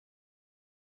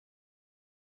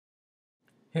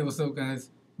Hey, what's up, guys?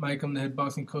 Mike, I'm the head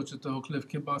boxing coach at the Oak Cliff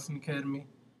Kickboxing Academy.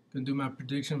 Gonna do my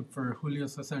prediction for Julio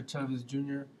Cesar Chavez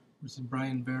Jr. versus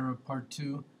Bryan Vera Part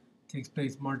 2. Takes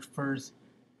place March 1st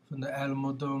from the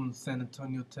Alamodome, San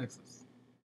Antonio, Texas.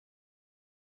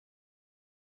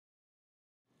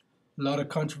 A lot of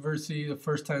controversy. The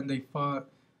first time they fought,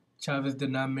 Chavez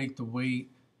did not make the weight.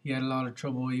 He had a lot of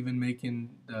trouble even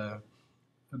making the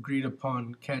agreed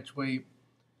upon catch weight.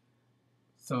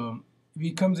 So if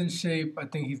he comes in shape, I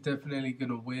think he's definitely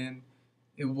gonna win.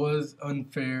 It was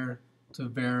unfair to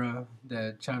Vera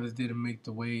that Chavez didn't make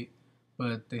the weight,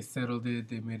 but they settled it.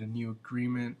 They made a new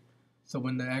agreement. So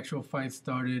when the actual fight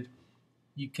started,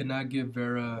 you cannot give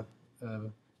Vera a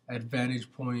advantage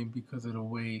point because of the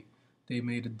weight. They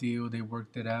made a deal. They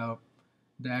worked it out.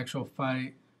 The actual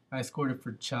fight, I scored it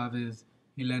for Chavez.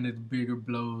 He landed bigger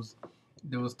blows.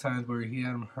 There was times where he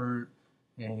had him hurt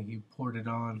and he poured it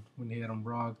on when he had him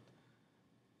rocked.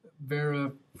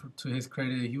 Vera, to his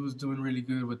credit, he was doing really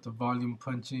good with the volume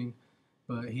punching,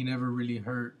 but he never really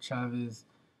hurt Chavez.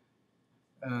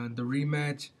 The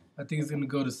rematch, I think it's going to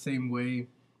go the same way.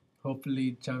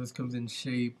 Hopefully, Chavez comes in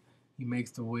shape, he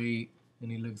makes the weight,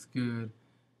 and he looks good.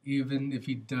 Even if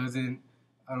he doesn't,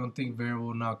 I don't think Vera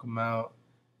will knock him out.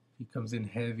 If he comes in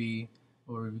heavy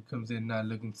or if he comes in not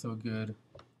looking so good,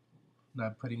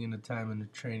 not putting in the time in the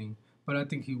training. But I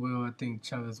think he will. I think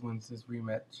Chavez wins this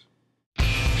rematch.